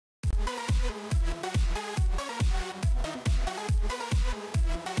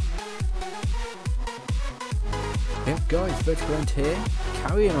guys, Vertical here,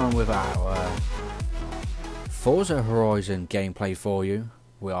 carrying on with our Forza Horizon gameplay for you.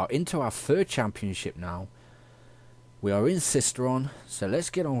 We are into our third championship now. We are in Sisteron, so let's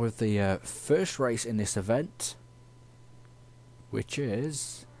get on with the first race in this event, which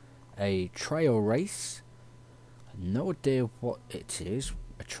is a trail race. No idea what it is,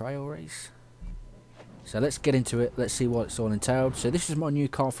 a trail race. So let's get into it, let's see what it's all entailed. So this is my new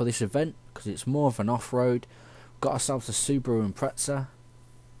car for this event, because it's more of an off-road. Got ourselves a Subaru Impreza.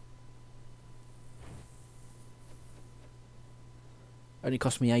 Only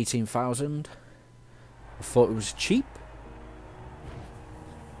cost me 18,000. I thought it was cheap.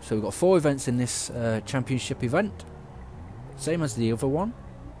 So we've got 4 events in this championship event. Same as the other one.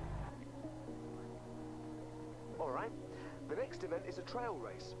 Alright, the next event is a trail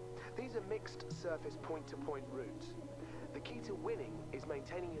race. These are mixed surface point-to-point routes. The key to winning is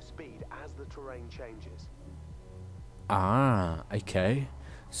maintaining your speed as the terrain changes. Ah, okay.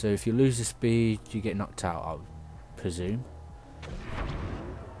 So if you lose the speed, you get knocked out, I presume.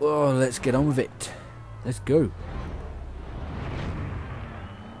 Oh, let's get on with it. Let's go.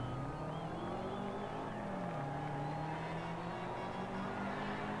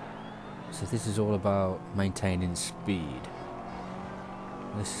 So this is all about maintaining speed.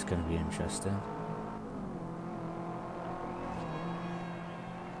 This is going to be interesting.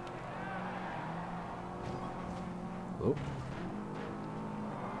 Oh.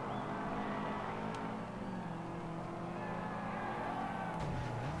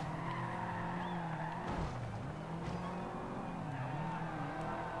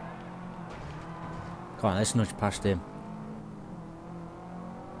 Come on, let's nudge past him.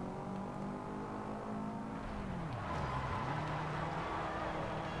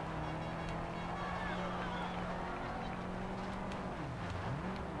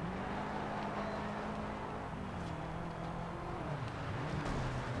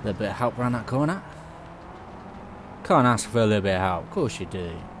 A little bit of help around that corner. Can't ask for a little bit of help. Of course you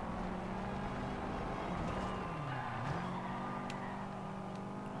do.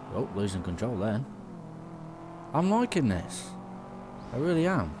 Oh, losing control then. I'm liking this. I really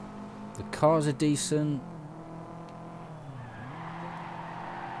am. The cars are decent.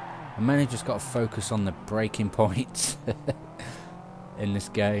 I mainly just got to focus on the braking points in this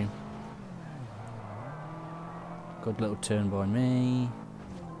game. Good little turn by me.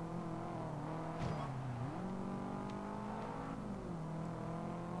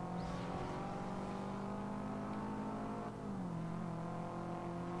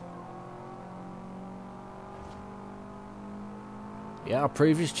 Yeah, our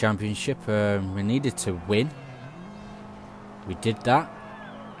previous championship, we needed to win. We did that.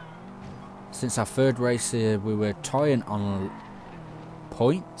 Since our third race, we were tying on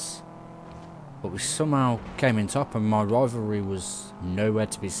points, but we somehow came in top, and my rivalry was nowhere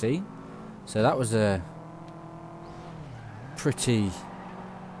to be seen. So that was a pretty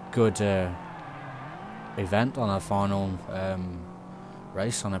good event on our final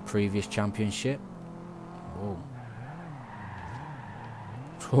race on a previous championship. Whoa.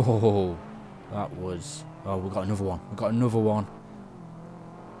 Oh, that was... Oh, we got another one. We got another one.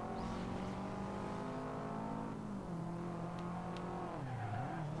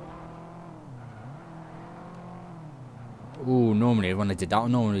 Oh, normally when I did that, I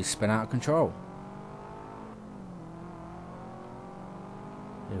normally spin out of control.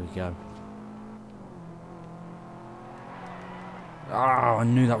 There we go. Oh, I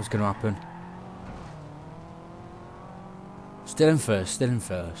knew that was going to happen. Still in first, still in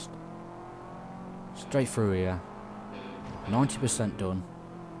first. Straight through here. 90% done.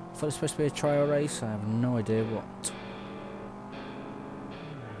 I thought it was supposed to be a trial race. I have no idea what.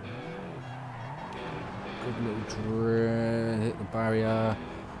 Good little drill. Hit the barrier.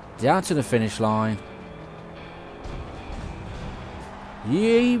 Down to the finish line.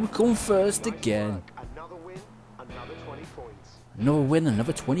 Yeah, we come first again. Another win, another 20 points. Another win,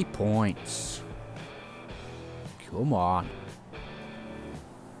 another 20 points. Come on.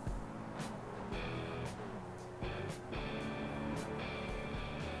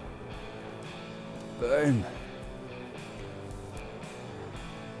 Boom.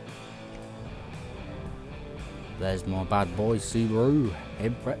 There's my bad boy Subaru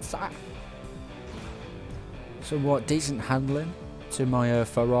Impreza. Somewhat decent handling to my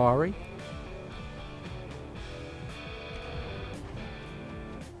Ferrari.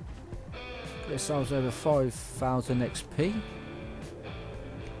 Got ourselves over 5,000 XP.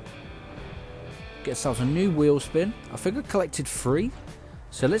 Get ourselves a new wheel spin. I think I collected 3.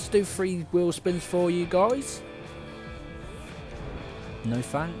 So let's do 3 wheel spins for you guys. No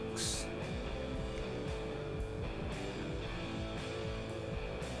thanks.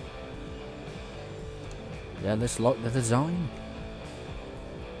 Yeah, let's lock the design.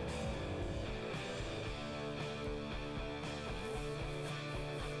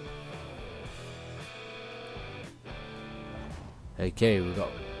 Okay, we've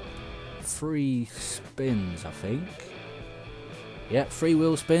got 3 spins, I think. Yeah, 3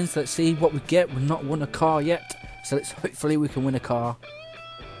 wheel spins. Let's see what we get. We've not won a car yet, so let's hopefully we can win a car.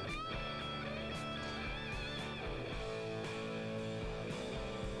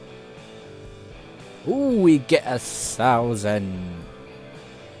 Ooh, we get 1,000.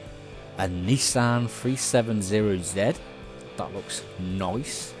 A Nissan 370Z. That looks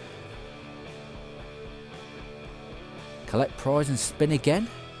nice. Collect prize and spin again.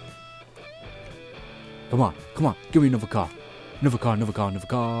 Come on, come on, give me another car. Another car, another car, another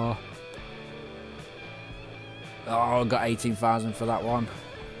car. Oh, I got 18,000 for that one.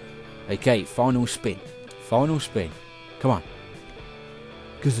 Okay, final spin. Final spin. Come on.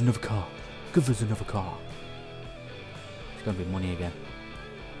 Give us another car. Give us another car. It's going to be money again.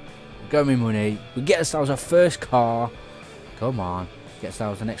 Give me money. We get ourselves our first car. Come on. Get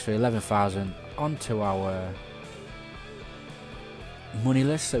ourselves an extra 11,000 onto our money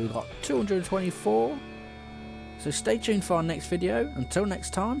list. So we've got 224. So stay tuned for our next video. Until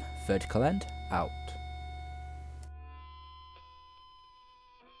next time, Vertical End out.